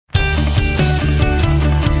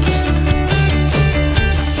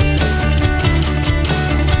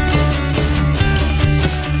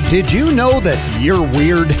Did you know that you're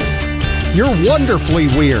weird? You're wonderfully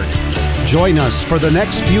weird. Join us for the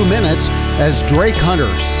next few minutes as Drake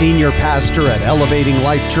Hunter, senior pastor at Elevating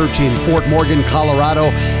Life Church in Fort Morgan, Colorado,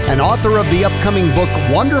 and author of the upcoming book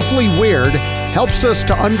Wonderfully Weird, helps us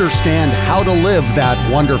to understand how to live that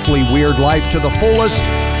wonderfully weird life to the fullest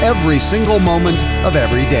every single moment of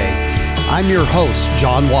every day. I'm your host,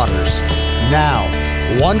 John Waters. Now,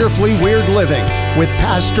 Wonderfully Weird Living with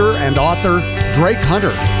pastor and author Drake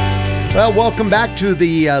Hunter. Well, welcome back to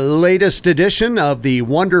the latest edition of the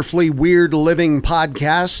Wonderfully Weird Living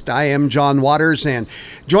podcast. I am John Waters, and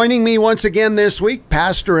joining me once again this week,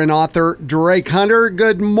 pastor and author Drake Hunter.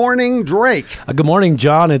 Good morning, Drake. Good morning,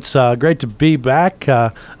 John. It's great to be back.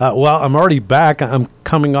 Well, I'm already back. I'm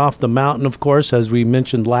coming off the mountain, of course, as we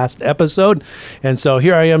mentioned last episode. And so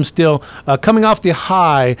here I am still coming off the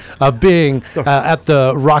high of being at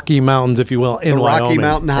the Rocky Mountains, if you will, in the Wyoming. Rocky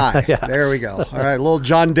Mountain High. Yes. There we go. All right, a little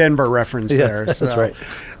John Denver reference there. Yes, that's right.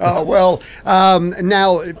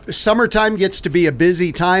 Now, summertime gets to be a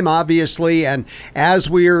busy time, obviously, and as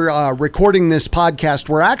we're recording this podcast,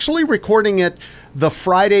 we're actually recording it the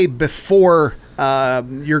Friday before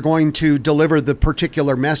you're going to deliver the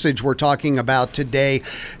particular message we're talking about today.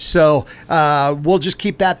 So we'll just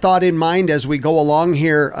keep that thought in mind as we go along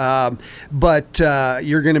here. But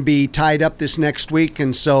you're going to be tied up this next week,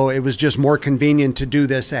 and so it was just more convenient to do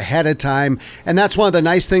this ahead of time. And that's one of the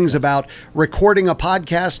nice things about recording a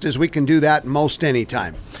podcast is we can do that most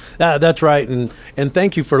anytime. That's right. And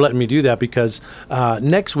thank you for letting me do that, because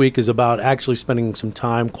next week is about actually spending some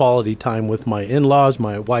time, quality time with my in-laws,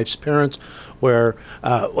 my wife's parents, where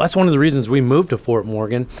that's one of the reasons we moved to Fort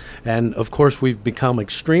Morgan. And of course, we've become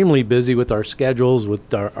extremely busy with our schedules,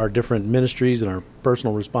 with our different ministries and our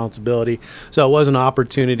personal responsibility. So it was an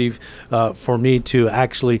opportunity for me to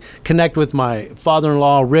actually connect with my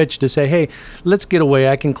father-in-law, Rich, to say, hey, let's get away.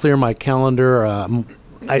 I can clear my calendar.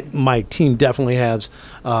 My team definitely has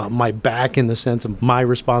my back in the sense of my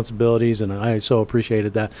responsibilities, and I so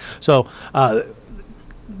appreciated that. So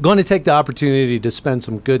going to take the opportunity to spend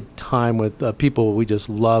some good time with people we just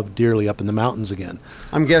love dearly up in the mountains again.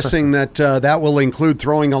 I'm guessing that that will include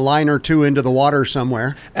throwing a line or two into the water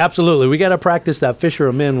somewhere. Absolutely. We got to practice that fisher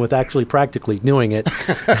 'em in with actually practically doing it.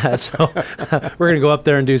 So we're going to go up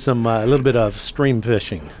there and do some a little bit of stream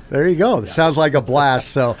fishing. There you go. Sounds like a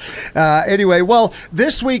blast. So anyway, well,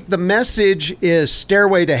 this week the message is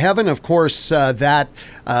Stairway to Heaven. Of course, that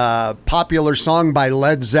popular song by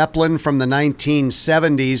Led Zeppelin from the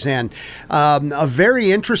 1970s. And a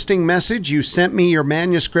very interesting message. You sent me your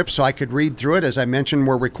manuscript so I could read through it. As I mentioned,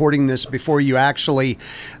 we're recording this before you actually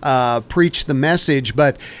preach the message.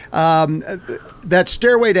 But that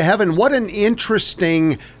Stairway to Heaven, what an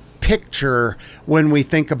interesting picture when we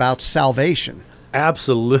think about salvation.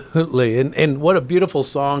 Absolutely. And what a beautiful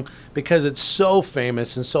song, because it's so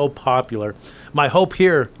famous and so popular. My hope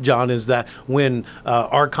here, John, is that when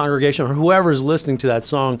our congregation or whoever is listening to that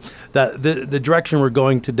song, that the direction we're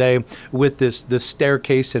going today with this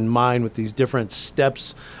staircase in mind, with these different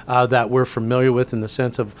steps that we're familiar with in the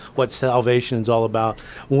sense of what salvation is all about,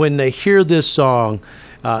 when they hear this song,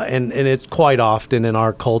 and it's quite often in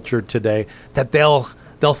our culture today, that they'll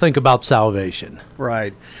think about salvation.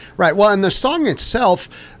 Right. Well, and the song itself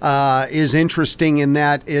is interesting in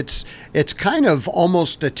that it's kind of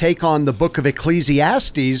almost a take on the book of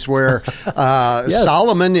Ecclesiastes, where yes.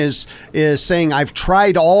 Solomon is saying, I've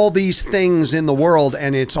tried all these things in the world,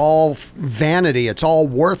 and it's all vanity. It's all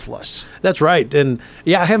worthless. That's right. And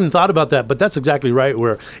yeah, I haven't thought about that, but that's exactly right,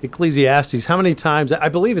 where Ecclesiastes, how many times? I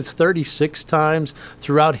believe it's 36 times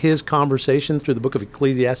throughout his conversation through the book of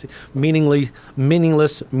Ecclesiastes,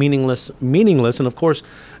 meaningless. And of course,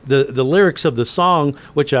 the lyrics of the song,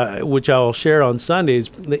 which I'll share on Sundays,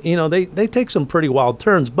 they take some pretty wild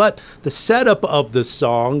turns. But the setup of the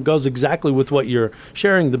song goes exactly with what you're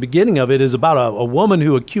sharing. The beginning of it is about a woman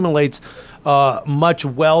who accumulates much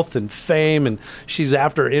wealth and fame, and she's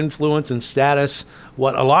after influence and status,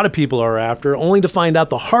 what a lot of people are after, only to find out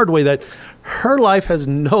the hard way that her life has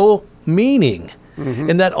no meaning. Mm-hmm.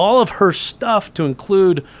 And that all of her stuff, to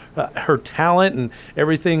include her talent and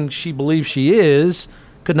everything she believes she is,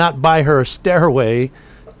 could not buy her a stairway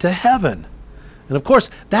to heaven. And of course,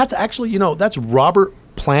 that's actually, that's Robert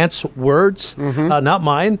Plant's words, mm-hmm. Not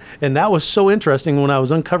mine. And that was so interesting when I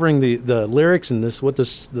was uncovering the lyrics and what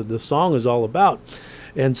the song is all about.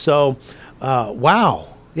 And so,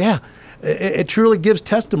 wow, yeah. It truly gives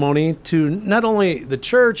testimony to not only the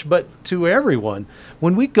church, but to everyone.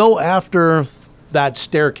 When we go after that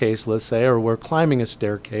staircase, let's say, or we're climbing a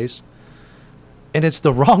staircase, and it's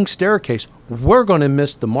the wrong staircase, we're going to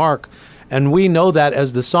miss the mark. And we know that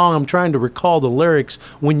as the song, I'm trying to recall the lyrics.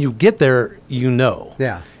 When you get there, you know.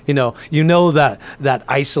 Yeah. You know that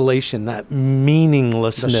isolation, that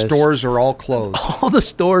meaninglessness. The stores are all closed. All the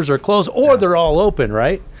stores are closed, or they're all open,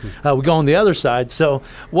 right? We go on the other side. So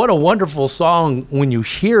what a wonderful song when you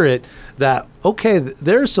hear it, that, okay,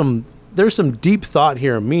 there's some deep thought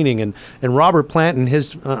here and meaning. And Robert Plant and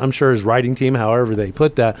his, I'm sure his writing team, however they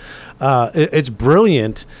put that, it's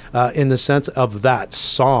brilliant in the sense of that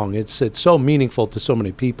song. It's so meaningful to so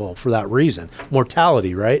many people for that reason.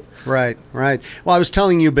 Mortality, right? Right. Well, I was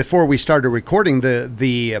telling you before we started recording,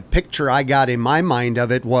 the picture I got in my mind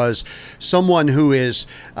of it was someone who is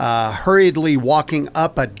hurriedly walking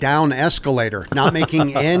up a down escalator, not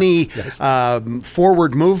making any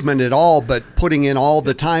forward movement at all, but putting in all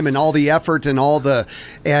the time and all the effort and all the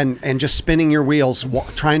and just spinning your wheels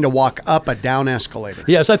trying to walk up a down escalator.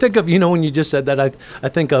 Yes, I think of, when you just said that, I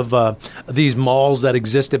think of these malls that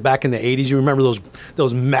existed back in the 80s. You remember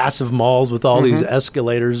those massive malls with all these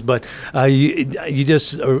escalators, but you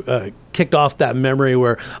just kicked off that memory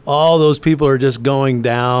where all those people are just going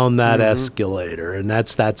down that escalator, and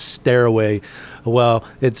that's that stairway. Well,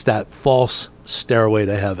 it's that false stairway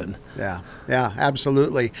to heaven. Yeah,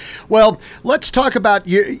 absolutely. Well, let's talk about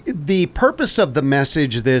the purpose of the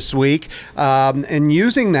message this week, and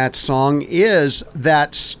using that song is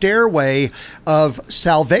that stairway of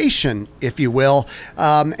salvation, if you will,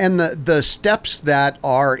 and the steps that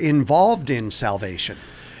are involved in salvation.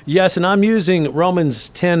 Yes, and I'm using Romans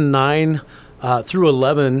 10:9 through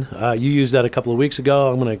 11. You used that a couple of weeks ago.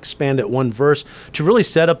 I'm going to expand it one verse to really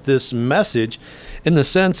set up this message in the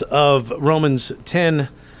sense of Romans 10,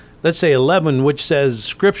 let's say 11, which says,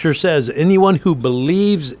 Scripture says, anyone who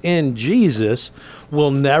believes in Jesus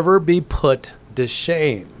will never be put to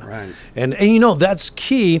shame. Right. And that's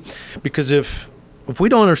key, because if we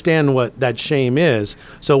don't understand what that shame is,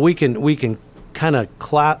 so we can kind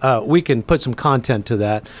of we can put some content to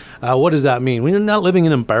that. What does that mean? When you're not living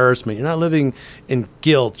in embarrassment, you're not living in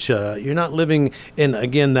guilt, you're not living in,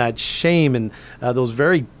 again, that shame and those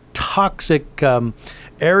very toxic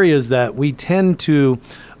areas that we tend to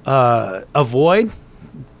avoid,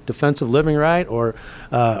 defensive living, right? Or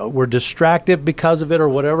we're distracted because of it or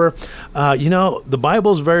whatever. The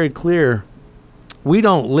Bible's very clear. We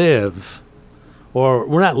don't live, or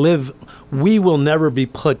we will never be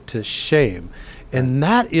put to shame. And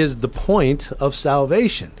that is the point of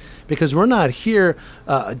salvation, because we're not here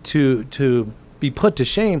to be put to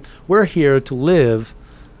shame. We're here to live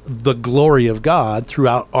the glory of God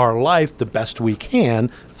throughout our life the best we can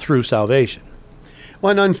through salvation.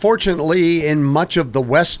 Well, and unfortunately, in much of the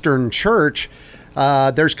Western church,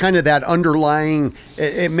 there's kind of that underlying,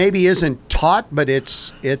 it maybe isn't taught, but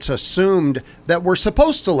it's assumed that we're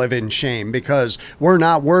supposed to live in shame because we're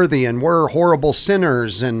not worthy and we're horrible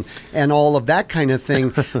sinners and all of that kind of thing,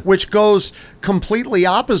 which goes completely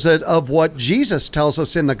opposite of what Jesus tells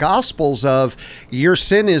us in the Gospels of your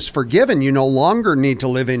sin is forgiven. You no longer need to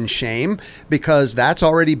live in shame because that's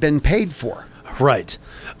already been paid for. Right.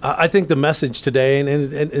 I think the message today, and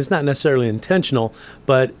it's not necessarily intentional,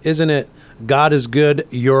 but isn't it, God is good,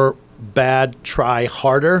 you're bad, try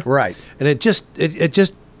harder? Right. And it just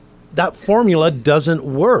that formula doesn't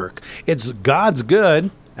work. It's God's good,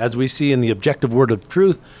 as we see in the objective word of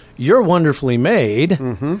truth, you're wonderfully made.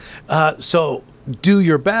 So do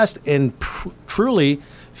your best and truly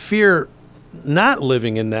fear not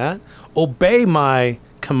living in that. Obey my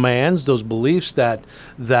commands, those beliefs that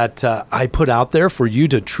I put out there for you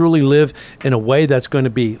to truly live in a way that's going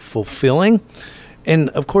to be fulfilling. And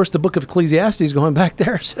of course, the book of Ecclesiastes, going back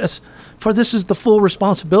there, says, for this is the full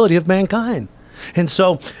responsibility of mankind. And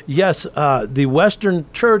so, yes, the Western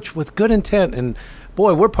church with good intent, and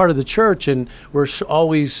boy, we're part of the church and we're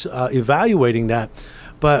always evaluating that.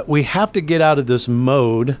 But we have to get out of this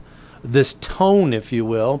mode, this tone, if you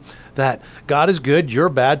will, that God is good, you're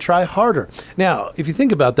bad, try harder. Now, if you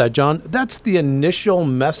think about that, John, that's the initial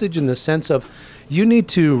message in the sense of you need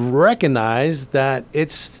to recognize that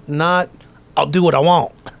it's not, I'll do what I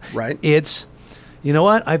want. Right. It's, you know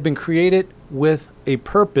what? I've been created with a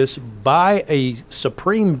purpose by a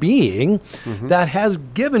supreme being that has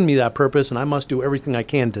given me that purpose, and I must do everything I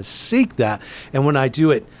can to seek that. And when I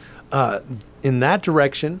do it in that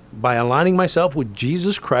direction, by aligning myself with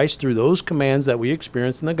Jesus Christ through those commands that we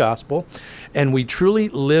experience in the gospel, and we truly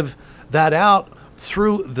live that out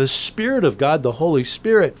through the Spirit of God, the Holy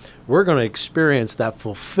Spirit, we're going to experience that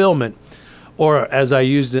fulfillment. Or as I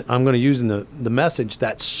used it, I'm going to use in the message,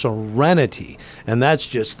 that serenity. And that's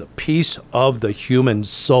just the peace of the human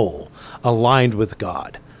soul aligned with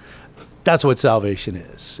God. That's what salvation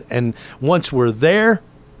is. And once we're there,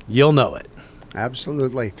 you'll know it.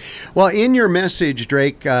 Absolutely. Well, in your message,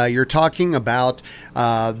 Drake, you're talking about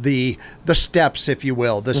the steps, if you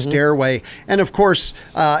will, the stairway. And of course,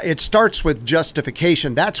 it starts with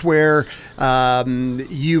justification. That's where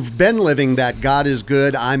you've been living that God is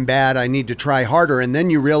good, I'm bad, I need to try harder. And then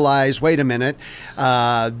you realize, wait a minute,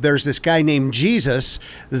 there's this guy named Jesus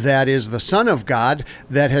that is the Son of God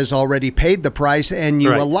that has already paid the price, and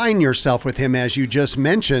you align yourself with him, as you just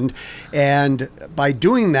mentioned. And by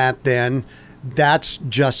doing that, then, that's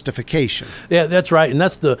justification. Yeah, that's right. And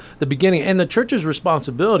that's the beginning. And the church's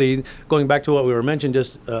responsibility, going back to what we were mentioning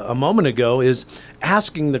just a moment ago, is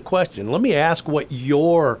asking the question. Let me ask what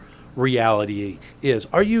your reality is.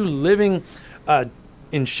 Are you living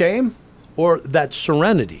in shame or that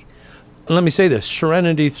serenity? And let me say this,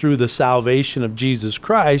 serenity through the salvation of Jesus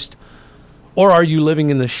Christ, or are you living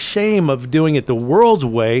in the shame of doing it the world's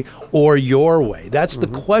way or your way? That's the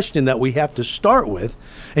question that we have to start with.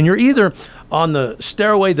 And you're either on the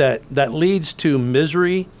stairway that leads to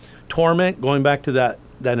misery, torment, going back to that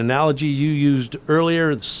analogy you used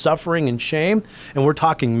earlier, suffering and shame. And we're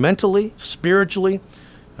talking mentally, spiritually,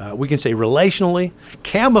 we can say relationally,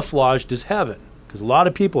 camouflaged as heaven. Because a lot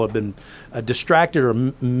of people have been distracted or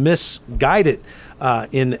misguided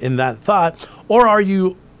in that thought. Or are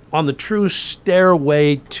you on the true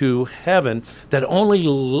stairway to heaven that only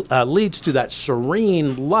leads to that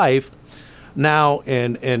serene life now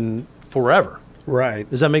and forever? Right.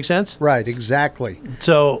 Does that make sense? Right, exactly.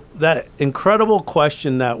 So that incredible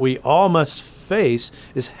question that we all must face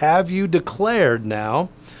is, have you declared now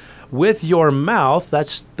with your mouth,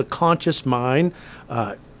 that's the conscious mind,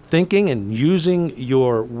 thinking and using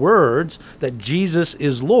your words, that Jesus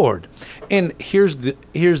is Lord? And here's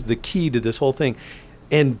the key to this whole thing.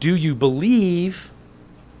 And do you believe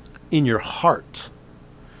in your heart?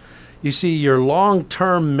 You see, your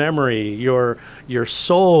long-term memory, your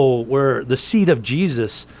soul, where the seat of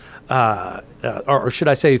Jesus, or should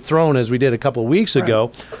I say throne, as we did a couple of weeks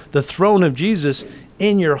ago, the throne of Jesus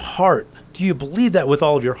in your heart. Do you believe that with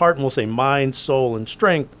all of your heart? And we'll say mind, soul, and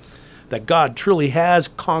strength, that God truly has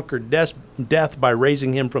conquered death by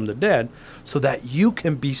raising him from the dead, so that you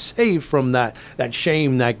can be saved from that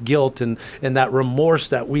shame, that guilt, and that remorse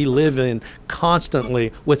that we live in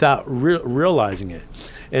constantly without realizing it.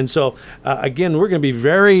 And so, again, we're going to be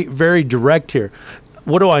very, very direct here.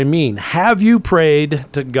 What do I mean? Have you prayed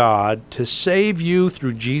to God to save you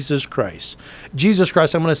through Jesus Christ? Jesus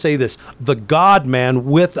Christ, I'm going to say this, the God-man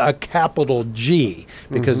with a capital G,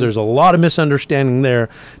 because there's a lot of misunderstanding there,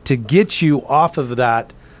 to get you off of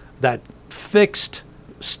that fixed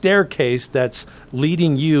staircase that's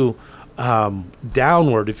leading you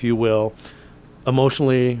downward, if you will,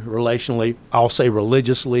 emotionally, relationally, I'll say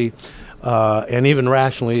religiously, and even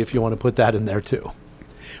rationally, if you want to put that in there too.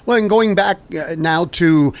 Well, and going back now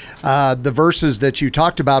to the verses that you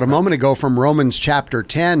talked about a moment ago from Romans chapter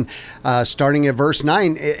 10, starting at verse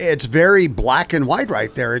 9, it's very black and white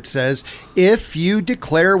right there. It says, if you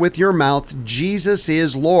declare with your mouth Jesus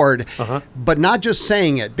is Lord, but not just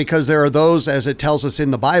saying it, because there are those, as it tells us in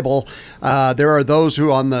the Bible, there are those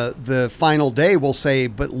who on the final day will say,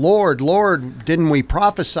 but Lord, Lord, didn't we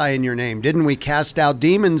prophesy in your name? Didn't we cast out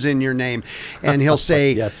demons in your name? And he'll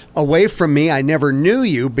say, yes. Away from me, I never knew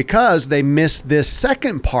you, because they miss this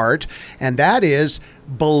second part, and that is,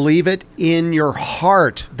 believe it in your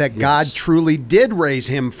heart that God truly did raise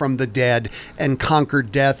him from the dead and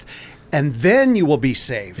conquered death, and then you will be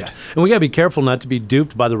saved. Yeah. And we got to be careful not to be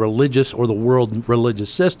duped by the religious or the world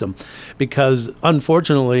religious system, because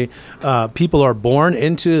unfortunately, people are born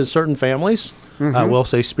into certain families, we'll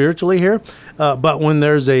say spiritually here, but when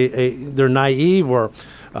there's they're naive or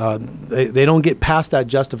they don't get past that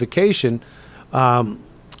justification,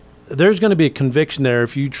 there's going to be a conviction there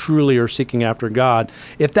if you truly are seeking after God.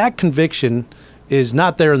 If that conviction is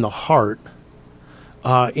not there in the heart,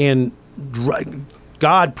 and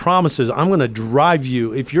God promises, I'm going to drive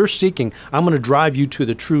you, if you're seeking, I'm going to drive you to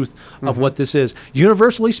the truth of what this is.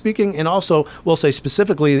 Universally speaking, and also we'll say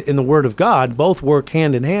specifically in the Word of God, both work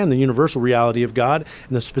hand in hand, the universal reality of God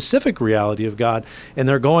and the specific reality of God, and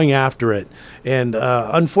they're going after it. And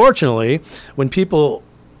unfortunately, when people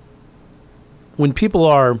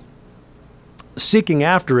are seeking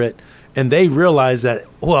after it, and they realize that,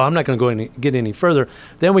 well, I'm not going to go and get any further,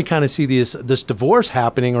 then we kind of see this divorce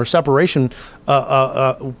happening, or separation,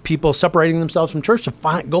 people separating themselves from church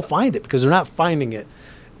to go find it, because they're not finding it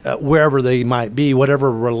wherever they might be, whatever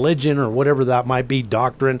religion or whatever that might be,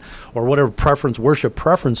 doctrine or whatever preference, worship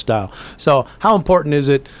preference style. So how important is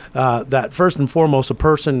it that first and foremost a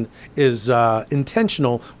person is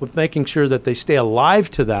intentional with making sure that they stay alive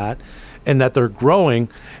to that, and that they're growing,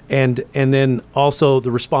 and then also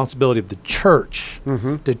the responsibility of the church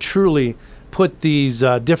to truly put these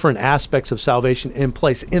different aspects of salvation in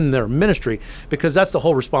place in their ministry, because that's the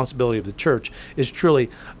whole responsibility of the church, is truly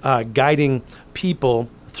guiding people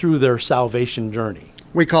through their salvation journey.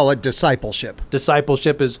 We call it discipleship.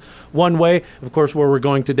 Discipleship is one way. Of course, where we're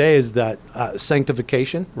going today is that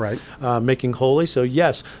sanctification, Right. Making holy. So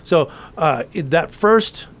yes. So that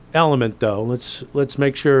first element, though, let's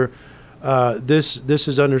make sure this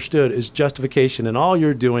is understood, is justification, and all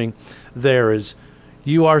you're doing there is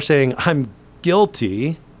you are saying, I'm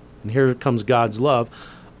guilty, and here comes God's love.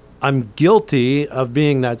 I'm guilty of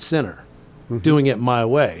being that sinner, doing it my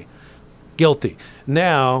way. Guilty.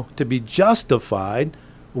 Now, to be justified,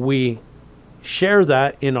 we share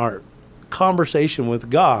that in our conversation with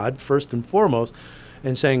God, first and foremost,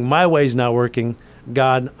 and saying, my way's not working.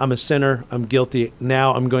 God, I'm a sinner. I'm guilty.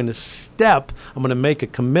 Now I'm going to make a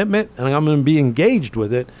commitment, and I'm going to be engaged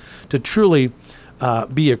with it to truly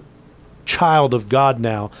be a child of God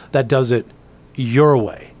now that does it your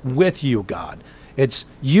way, with you, God. It's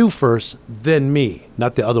you first, then me,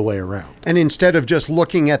 not the other way around. And instead of just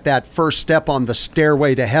looking at that first step on the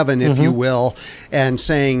stairway to heaven, if you will, and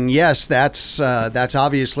saying, yes, that's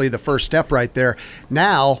obviously the first step right there.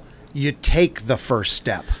 Now you take the first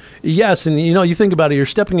step. Yes, and you think about it, you're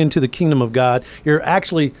stepping into the kingdom of God. You're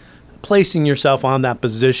actually placing yourself on that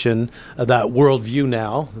position, that worldview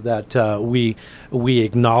now that we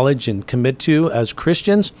acknowledge and commit to as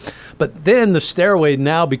Christians. But then the stairway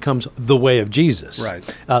now becomes the way of Jesus. Right.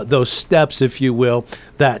 Those steps, if you will,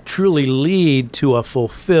 that truly lead to a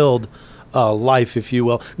fulfilled life, if you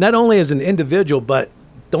will, not only as an individual, but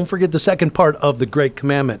don't forget the second part of the Great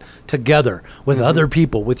Commandment, together with other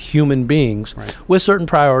people, with human beings, with certain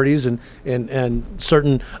priorities and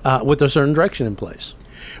certain with a certain direction in place.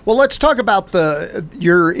 Well, let's talk about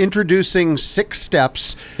you're introducing 6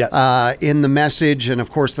 steps in the message. And of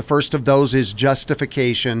course, the first of those is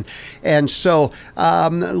justification. And so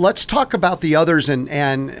let's talk about the others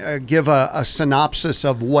and give a synopsis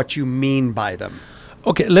of what you mean by them.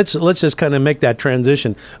 Okay, let's just kind of make that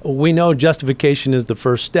transition. We know justification is the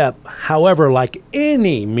first step. However, like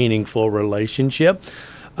any meaningful relationship,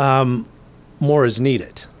 more is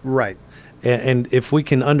needed. Right. And if we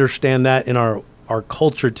can understand that in our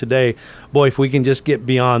culture today, boy, if we can just get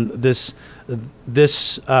beyond this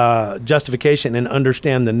justification and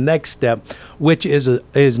understand the next step, which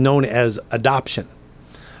is known as adoption,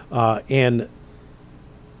 and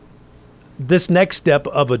this next step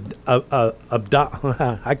of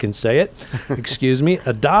I can say it, excuse me,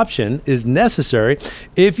 adoption is necessary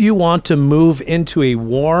if you want to move into a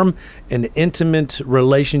warm and intimate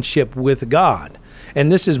relationship with God.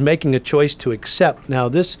 And this is making a choice to accept. Now,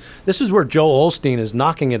 this is where Joel Osteen is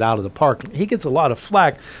knocking it out of the park. He gets a lot of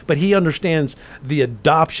flack, but he understands the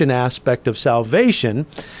adoption aspect of salvation.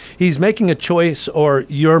 He's making a choice, or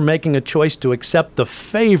you're making a choice to accept the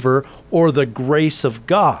favor or the grace of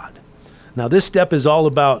God. Now, this step is all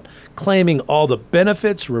about claiming all the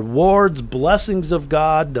benefits, rewards, blessings of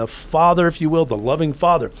God, the Father, if you will, the loving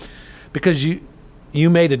Father, because you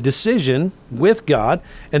made a decision with God,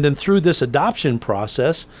 and then through this adoption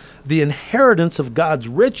process, the inheritance of God's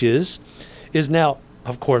riches is now,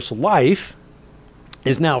 of course, life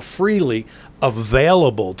is now freely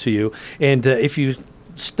available to you. And if you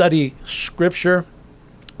study Scripture,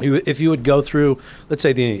 if you would go through, let's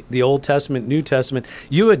say, the Old Testament, New Testament,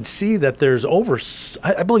 you would see that there's over,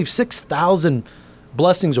 I believe, 6,000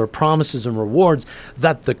 blessings or promises and rewards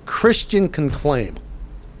that the Christian can claim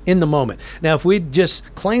in the moment. Now, if we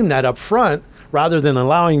just claim that up front, rather than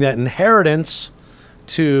allowing that inheritance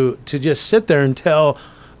to just sit there until,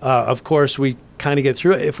 of course, we kind of get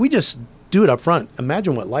through it. If we just do it up front,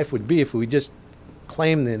 imagine what life would be if we just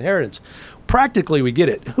claim the inheritance. Practically, we get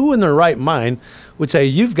it. Who in their right mind would say,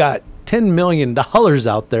 you've got $10 million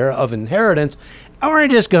out there of inheritance, and we're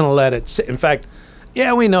just going to let it sit? In fact,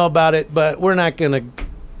 yeah, we know about it, but we're not going to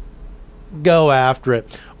go after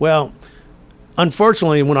it. Well,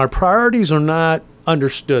 unfortunately, when our priorities are not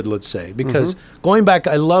understood, let's say, because going back,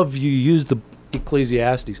 I love you use the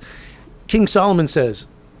Ecclesiastes. King Solomon says,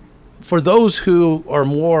 for those who are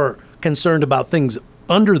more concerned about things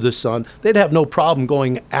under the sun, they'd have no problem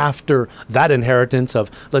going after that inheritance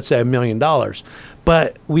of, let's say, $1 million.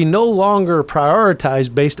 But we no longer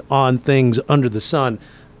prioritize based on things under the sun.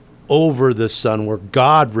 Over the sun, where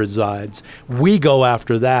God resides, we go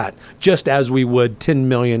after that just as we would 10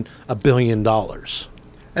 million, $1 billion.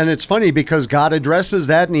 And it's funny because God addresses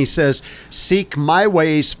that and he says, seek my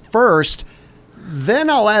ways first, then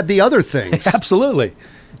I'll add the other things. Absolutely.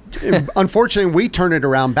 Unfortunately, we turn it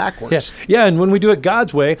around backwards. Yeah, and when we do it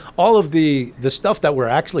God's way, all of the stuff that we're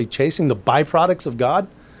actually chasing, the byproducts of God,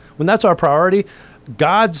 when that's our priority,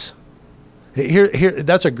 God's here.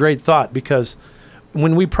 That's a great thought, because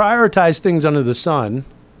when we prioritize things under the sun,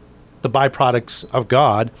 the byproducts of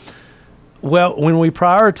God, well, when we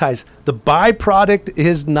prioritize, the byproduct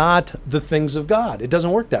is not the things of God. It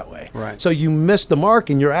doesn't work that way. Right. So you miss the mark,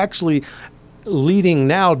 and you're actually leading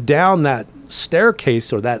now down that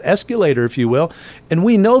staircase, or that escalator, if you will. And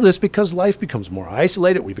we know this because life becomes more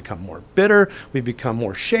isolated. We become more bitter. We become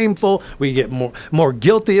more shameful. We get more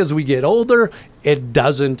guilty as we get older. It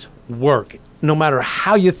doesn't work. No matter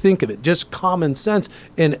how you think of it, just common sense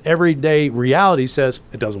in everyday reality says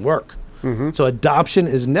it doesn't work. Mm-hmm. So adoption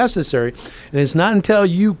is necessary, and it's not until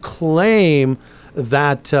you claim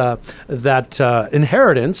that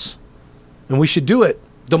inheritance, and we should do it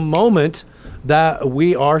the moment that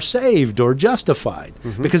we are saved or justified.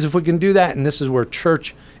 Mm-hmm. Because if we can do that, and this is where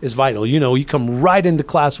church is vital, you come right into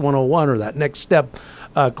class 101 or that next step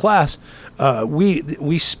class,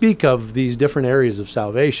 we speak of these different areas of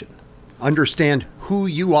salvation. Understand who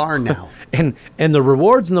you are now. and the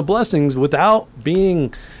rewards and the blessings without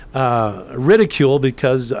being ridiculed,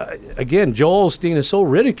 because again, Joel Osteen is so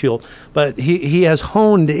ridiculed, but he has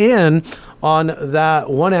honed in on that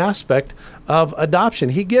one aspect of adoption.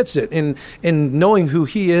 He gets it in knowing who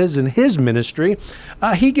he is in his ministry.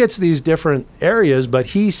 He gets these different areas, but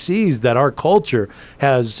he sees that our culture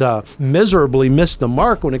has miserably missed the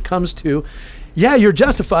mark when it comes to, you're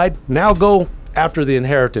justified, now go after the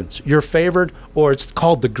inheritance. You're favored, or it's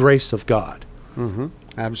called the grace of God. Mm-hmm.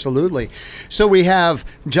 Absolutely. So we have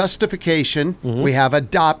justification, mm-hmm. we have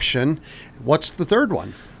adoption. What's the third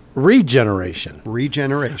one? Regeneration.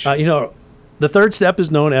 Regeneration. The third step is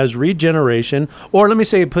known as regeneration, or let me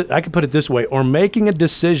say, I could put it this way, or making a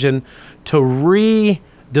decision to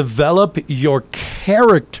redevelop your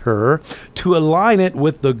character to align it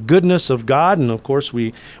with the goodness of God. And of course,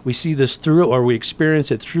 we see this through, or we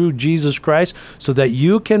experience it through Jesus Christ, so that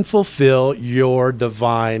you can fulfill your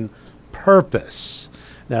divine purpose.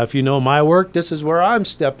 Now, if you know my work, this is where I'm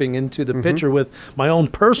stepping into the mm-hmm. picture with my own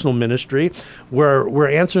personal ministry, where we're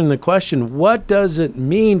answering the question, what does it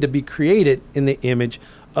mean to be created in the image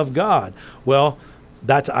of God? Well,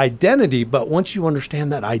 that's identity, but once you understand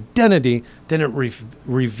that identity, then it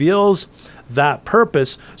reveals that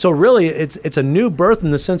purpose. So really, it's a new birth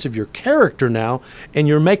in the sense of your character now, and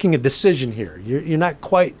you're making a decision here. You're not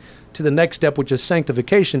quite to the next step, which is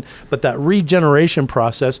sanctification, but that regeneration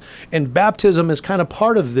process. And baptism is kind of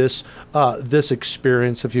part of this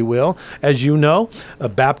experience, if you will. As you know,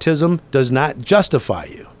 baptism does not justify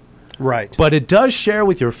you. Right. But it does share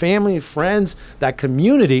with your family, friends, that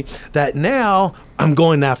community, that now I'm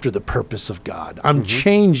going after the purpose of God. I'm mm-hmm.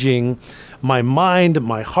 changing my mind,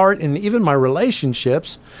 my heart, and even my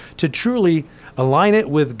relationships to truly align it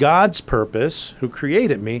with God's purpose, who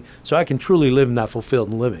created me, so I can truly live in that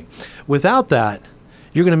fulfilled living. Without that,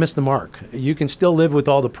 you're going to miss the mark. You can still live with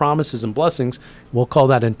all the promises and blessings. We'll call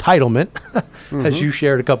that entitlement, mm-hmm. as you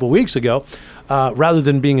shared a couple of weeks ago, rather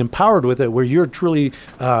than being empowered with it, where you're truly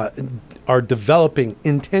are developing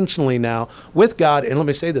intentionally now with God, and let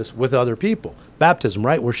me say this, with other people. Baptism,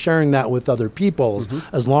 right? We're sharing that with other people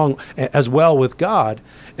mm-hmm. as well with God.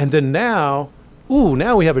 And then now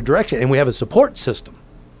we have a direction, and we have a support system,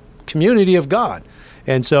 community of God.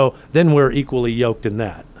 And so then we're equally yoked in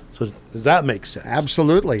that. So does that make sense?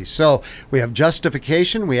 Absolutely. So we have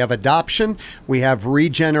justification, we have adoption, we have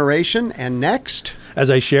regeneration, and next? As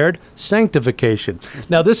I shared, sanctification.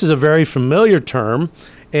 Now, this is a very familiar term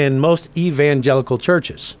in most evangelical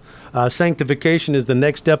churches. Sanctification is the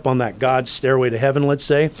next step on that God's stairway to heaven, let's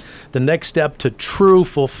say. The next step to true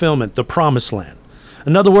fulfillment, the promised land.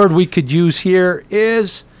 Another word we could use here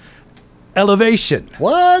is elevation.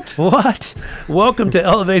 What? Welcome to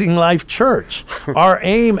Elevating Life Church. Our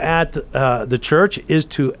aim at the church is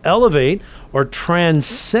to elevate or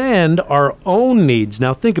transcend our own needs.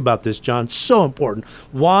 Now think about this, John. So important.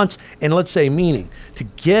 Wants and, let's say, meaning. To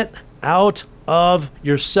get out of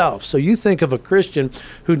yourself. So you think of a Christian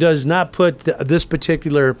who does not put this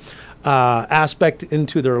particular aspect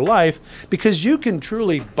into their life, because you can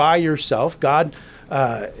truly by yourself. God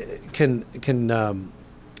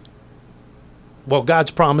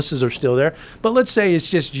God's promises are still there, but let's say it's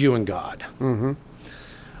just you and God. Mm-hmm.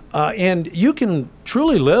 And you can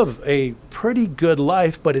truly live a pretty good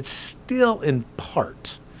life, but it's still in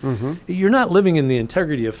part. Mm-hmm. You're not living in the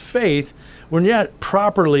integrity of faith when you're not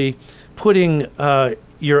properly putting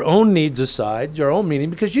your own needs aside, your own meaning,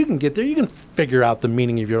 because you can get there, you can figure out the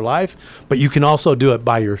meaning of your life, but you can also do it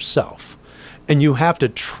by yourself. and you have to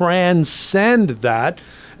transcend that.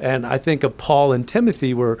 And I think of Paul and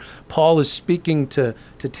Timothy, where Paul is speaking to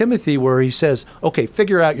Timothy, where he says, okay,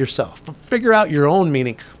 figure out yourself, figure out your own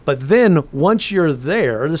meaning. But then once you're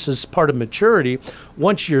there, this is part of maturity,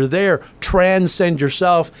 once you're there, transcend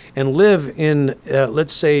yourself and live in,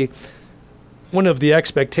 let's say, one of the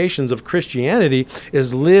expectations of Christianity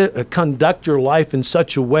is conduct your life in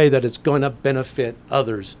such a way that it's going to benefit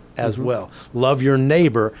others as well. Love your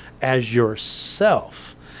neighbor as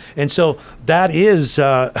yourself. And so that is,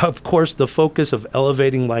 of course, the focus of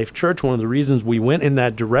Elevating Life Church. One of the reasons we went in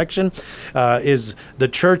that direction is the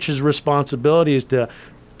church's responsibility is to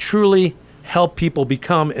truly help people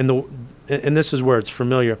become, and this is where it's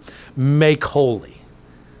familiar, make holy.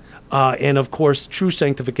 And of course, true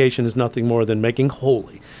sanctification is nothing more than making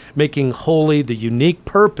holy the unique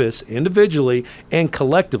purpose individually and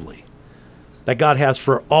collectively that God has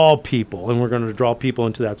for all people. And we're going to draw people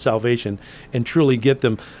into that salvation and truly get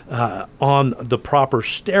them on the proper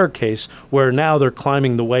staircase where now they're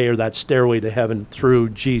climbing the way, or that stairway to heaven, through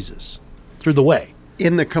Jesus, through the way.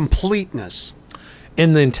 In the completeness.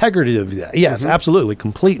 In the integrity of that. Yes, absolutely.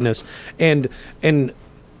 Completeness. And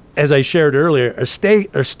as I shared earlier, a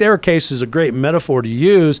staircase is a great metaphor to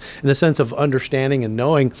use in the sense of understanding and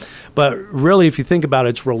knowing. But really, if you think about it,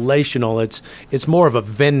 it's relational. It's more of a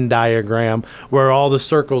Venn diagram where all the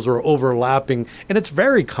circles are overlapping, and it's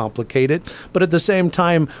very complicated. But at the same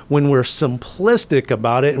time, when we're simplistic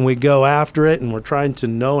about it and we go after it and we're trying to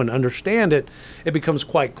know and understand it, it becomes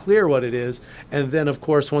quite clear what it is. And then, of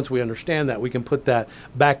course, once we understand that, we can put that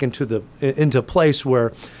back into place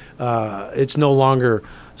where it's no longer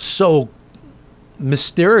so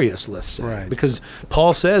mysterious, let's say, right. Because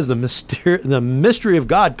Paul says the mystery of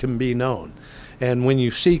God can be known, and when you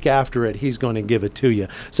seek after it, He's going to give it to you.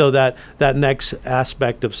 So that next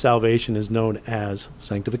aspect of salvation is known as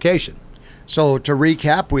sanctification. So to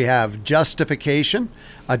recap, we have justification,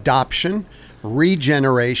 adoption,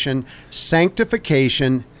 regeneration,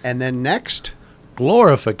 sanctification, and then next,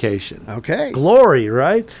 glorification. Okay. Glory,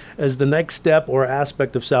 right, as the next step or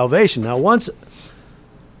aspect of salvation. Now, once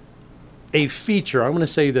a feature, I'm going to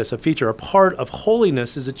say this, a part of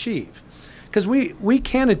holiness is achieved. Because we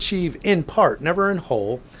can achieve in part, never in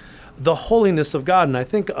whole, the holiness of God. And I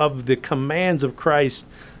think of the commands of Christ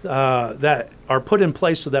that are put in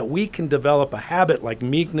place so that we can develop a habit like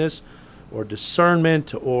meekness or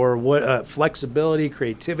discernment or flexibility,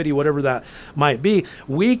 creativity, whatever that might be.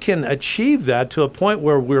 We can achieve that to a point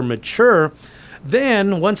where we're mature.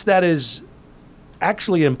 Then once that is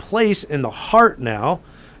actually in place in the heart now,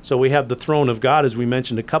 so we have the throne of God, as we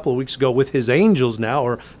mentioned a couple of weeks ago, with His angels now,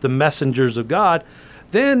 or the messengers of God.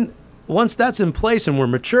 Then once that's in place and we're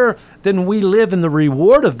mature, then we live in the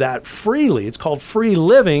reward of that freely. It's called free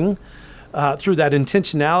living through that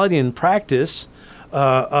intentionality and practice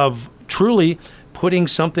of truly putting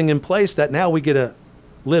something in place that now we get to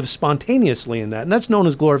live spontaneously in that. And that's known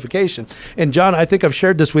as glorification. And John, I think I've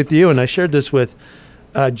shared this with you, and I shared this with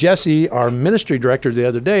Jesse, our ministry director, the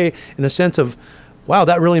other day, in the sense of, wow,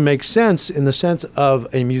 that really makes sense in the sense of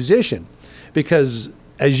a musician. Because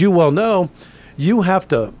as you well know, you have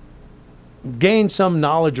to gain some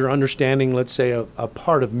knowledge or understanding, let's say, a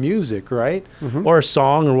part of music, right? Or a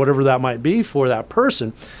song or whatever that might be for that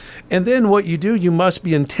person. And then what you do, you must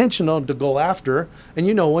be intentional to go after. And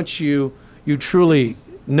once you truly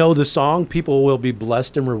know the song, people will be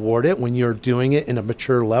blessed and rewarded when you're doing it in a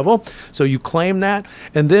mature level. So you claim that.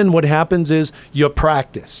 And then what happens is you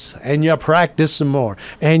practice and you practice some more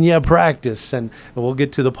and you practice. And we'll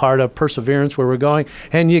get to the part of perseverance where we're going.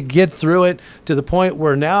 And you get through it to the point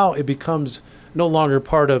where now it becomes no longer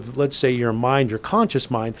part of, let's say, your mind, your conscious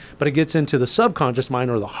mind, but it gets into the subconscious mind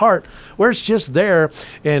or the heart where it's just there.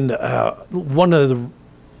 And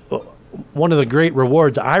one of the great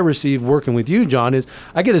rewards I receive working with you, John, is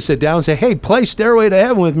I get to sit down and say, hey, play Stairway to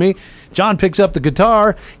Heaven with me. John picks up the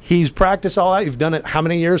guitar. He's practiced all that. You've done it how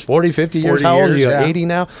many years? 40, 50 years? How old are you? Yeah. 80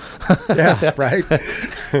 now? Yeah, right.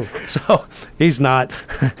 So he's not.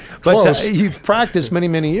 But you've practiced many,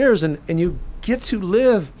 many years, and you get to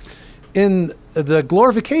live in the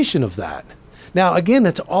glorification of that. Now, again,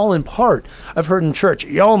 it's all in part. I've heard in church,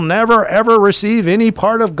 you'll never, ever receive any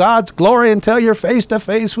part of God's glory until you're face to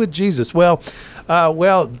face with Jesus. Well,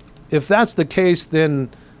 if that's the case, then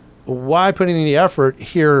why put in the effort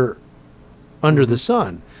here under the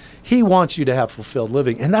sun. He wants you to have fulfilled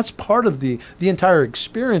living. And that's part of the entire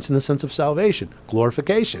experience in the sense of salvation,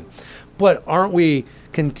 glorification. But aren't we,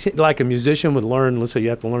 like a musician would learn, let's say you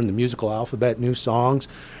have to learn the musical alphabet, new songs.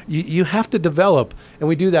 You have to develop, and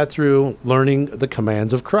we do that through learning the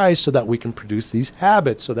commands of Christ so that we can produce these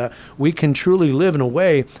habits, so that we can truly live in a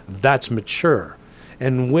way that's mature.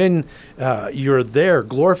 And when you're there,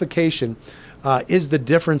 glorification is the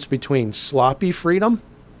difference between sloppy freedom.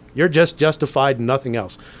 You're just justified and nothing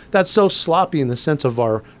else. That's so sloppy in the sense of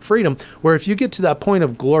our freedom, where if you get to that point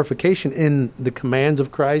of glorification in the commands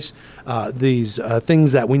of Christ, these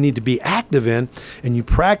things that we need to be active in, and you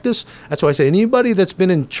practice, that's why I say anybody that's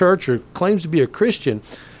been in church or claims to be a Christian,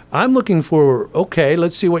 I'm looking for, okay,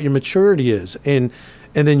 let's see what your maturity is. And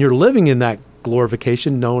then you're living in that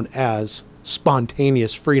glorification known as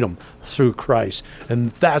spontaneous freedom through Christ. And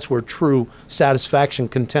that's where true satisfaction,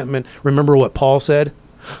 contentment. Remember what Paul said?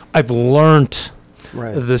 I've learned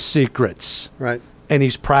the secrets. Right. And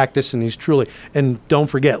he's practiced, and he's truly. And don't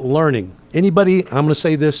forget, learning. Anybody, I'm going to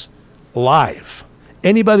say this live.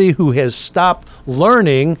 Anybody who has stopped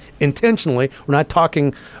learning intentionally, we're not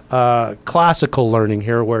talking classical learning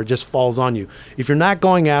here where it just falls on you. If you're not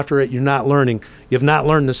going after it, you're not learning. You've not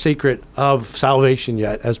learned the secret of salvation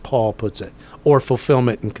yet, as Paul puts it, or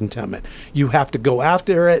fulfillment and contentment. You have to go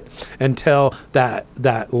after it until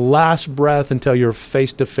that last breath, until you're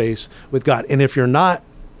face to face with God. And if you're not,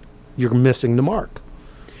 you're missing the mark.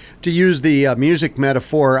 To use the music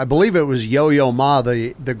metaphor, I believe it was Yo-Yo Ma,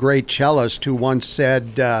 the great cellist, who once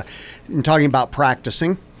said, in talking about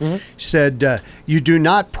practicing, said, you do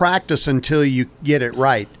not practice until you get it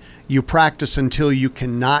right. You practice until you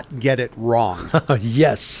cannot get it wrong.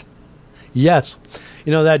 Yes. Yes.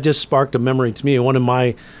 You know, that just sparked a memory to me. One of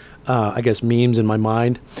my, I guess, memes in my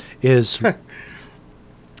mind is,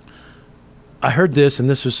 I heard this, and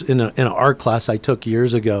this was in an art class I took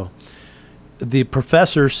years ago. The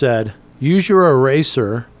professor said, use your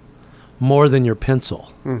eraser more than your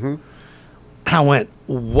pencil. Mm-hmm. I went,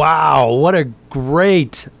 wow, what a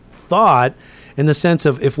great thought, in the sense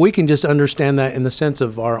of if we can just understand that in the sense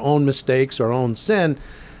of our own mistakes, our own sin,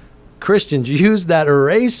 Christians, use that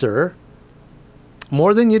eraser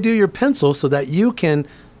more than you do your pencil so that you can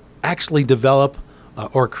actually develop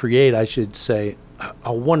or create, I should say,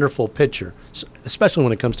 a wonderful picture, especially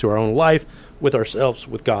when it comes to our own life, with ourselves,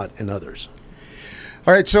 with God, and others.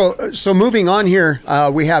 All right, so moving on here,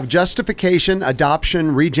 we have justification,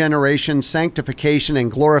 adoption, regeneration, sanctification, and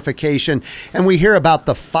glorification. And we hear about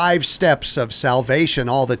the 5 steps of salvation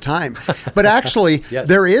all the time. But actually, yes.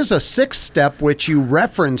 There is a 6th step, which you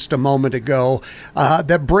referenced a moment ago,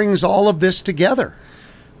 that brings all of this together.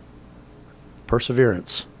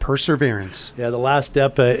 Perseverance. Perseverance. Yeah, the last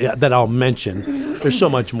step that I'll mention, there's so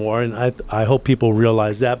much more, and I hope people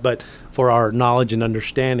realize that, but for our knowledge and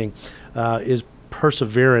understanding is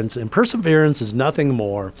perseverance. And perseverance is nothing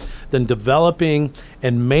more than developing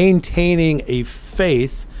and maintaining a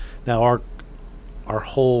faith. Now, our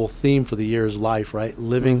whole theme for the year is life, right?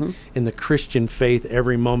 Living in the Christian faith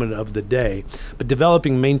every moment of the day. But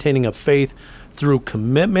developing, maintaining a faith through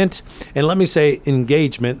commitment, and let me say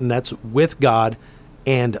engagement, and that's with God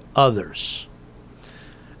and others.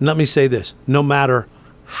 And let me say this, no matter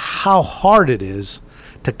how hard it is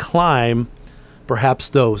to climb perhaps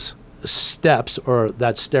those steps or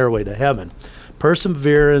that stairway to heaven,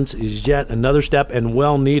 perseverance is yet another step and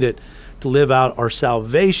well needed to live out our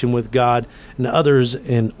salvation with God and others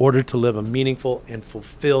in order to live a meaningful and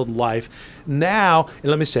fulfilled life now, and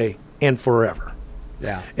let me say, and forever.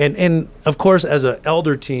 Yeah. And of course, as an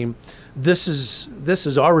elder team, this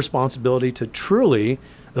is our responsibility to truly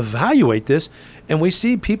evaluate this. And we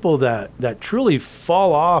see people that truly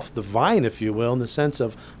fall off the vine, if you will, in the sense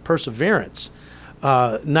of perseverance,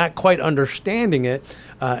 not quite understanding it.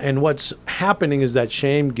 And what's happening is that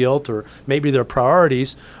shame, guilt, or maybe their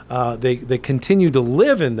priorities, they continue to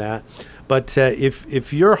live in that. But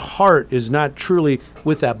if your heart is not truly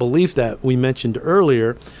with that belief that we mentioned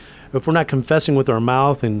earlier, if we're not confessing with our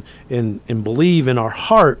mouth and believe in our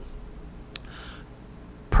heart,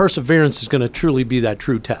 perseverance is going to truly be that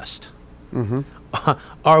true test. Mm-hmm.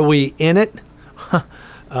 Are we in it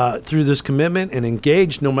through this commitment and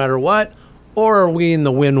engaged no matter what? Or are we in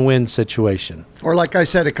the win-win situation? Or like I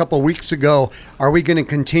said a couple of weeks ago, are we going to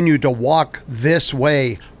continue to walk this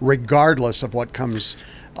way regardless of what comes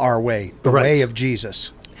our way, the right. way of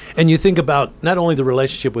Jesus? And you think about not only the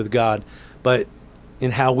relationship with God, but in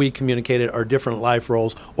how we communicated our different life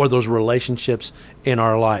roles or those relationships in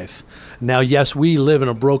our life. Now, yes, we live in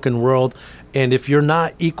a broken world, and if you're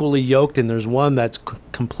not equally yoked and there's one that's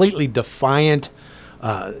completely defiant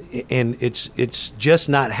and it's just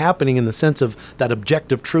not happening in the sense of that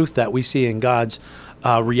objective truth that we see in God's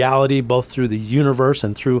reality, both through the universe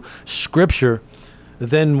and through Scripture,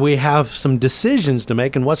 then we have some decisions to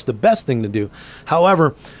make and what's the best thing to do.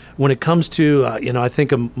 However, when it comes to, I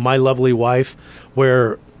think of my lovely wife,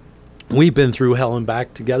 where we've been through hell and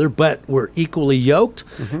back together, but we're equally yoked,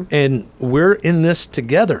 and we're in this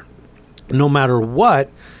together no matter what.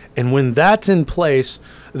 And when that's in place,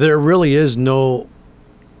 there really is no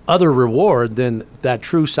other reward than that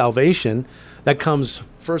true salvation that comes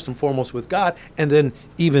first and foremost with God, and then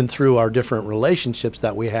even through our different relationships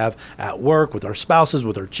that we have at work, with our spouses,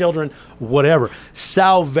 with our children, whatever.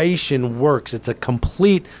 Salvation works. It's a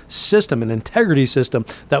complete system, an integrity system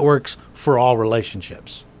that works for all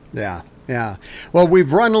relationships. Yeah. Well,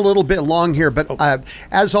 we've run a little bit long here, but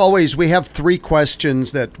as always, we have 3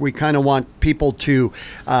 questions that we kind of want people to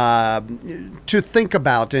think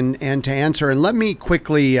about and to answer. And let me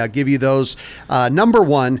quickly give you those. Number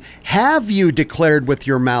 1, have you declared with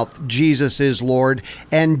your mouth Jesus is Lord?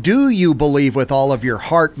 And do you believe with all of your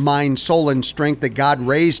heart, mind, soul, and strength that God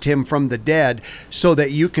raised him from the dead so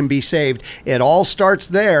that you can be saved? It all starts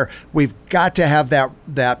there. We've got to have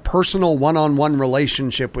that personal one-on-one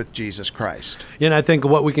relationship with Jesus Christ. And I think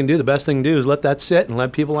what we can do, the best thing to do is let that sit and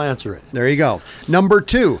let people answer it. There you go. Number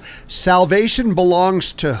 2, salvation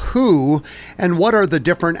belongs to who, and what are the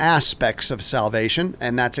different aspects of salvation?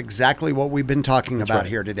 And that's exactly what we've been talking about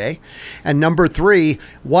here today. And number 3,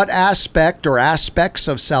 what aspect or aspects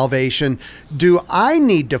of salvation do I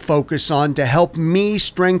need to focus on to help me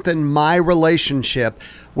strengthen my relationship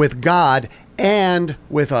with God and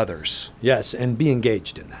with others? Yes, and be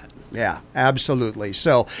engaged in that. Yeah, absolutely.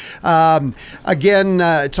 So, again,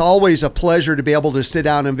 it's always a pleasure to be able to sit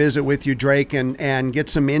down and visit with you, Drake, and get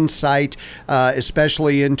some insight,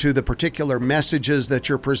 especially into the particular messages that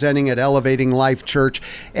you're presenting at Elevating Life Church.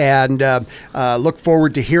 And look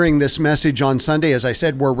forward to hearing this message on Sunday. As I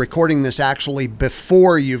said, we're recording this actually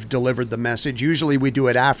before you've delivered the message. Usually we do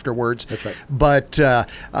it afterwards. That's right. But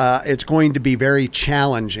it's going to be very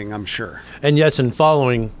challenging, I'm sure. And yes, and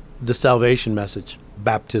following the salvation message,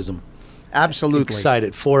 baptism. Absolutely.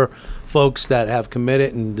 Excited for folks that have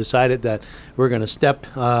committed and decided that we're going to step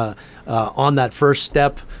on that first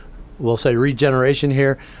step, we'll say regeneration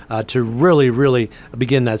here, to really, really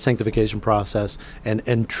begin that sanctification process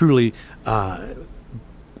and truly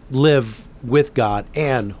live with God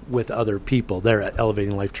and with other people there at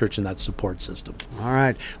Elevating Life Church in that support system. All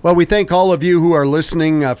right. Well, we thank all of you who are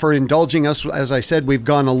listening for indulging us. As I said, we've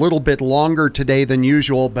gone a little bit longer today than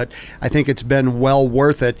usual, but I think it's been well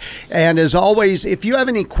worth it. And as always, if you have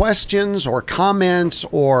any questions or comments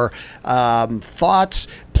or thoughts,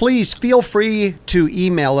 please feel free to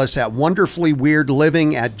email us at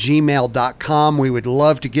wonderfullyweirdliving@gmail.com. We would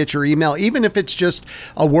love to get your email, even if it's just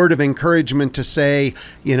a word of encouragement to say,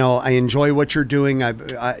 I enjoy what you're doing,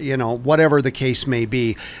 whatever the case may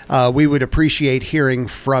be. We would appreciate hearing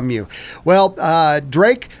from you. Well,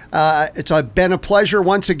 Drake, it's been a pleasure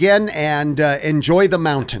once again, and enjoy the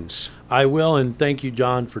mountains. I will, and thank you,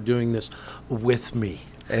 John, for doing this with me.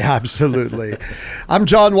 Absolutely. I'm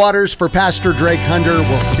John Waters for Pastor Drake Hunter.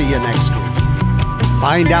 We'll see you next week.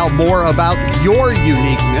 Find out more about your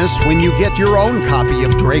uniqueness when you get your own copy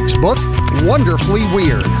of Drake's book, Wonderfully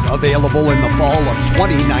Weird, available in the fall of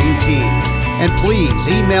 2019. And please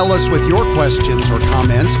email us with your questions or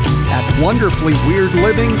comments at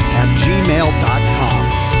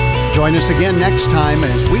wonderfullyweirdliving@gmail.com. Join us again next time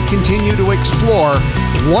as we continue to explore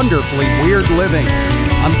wonderfully weird living.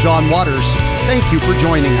 I'm John Waters. Thank you for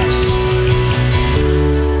joining us.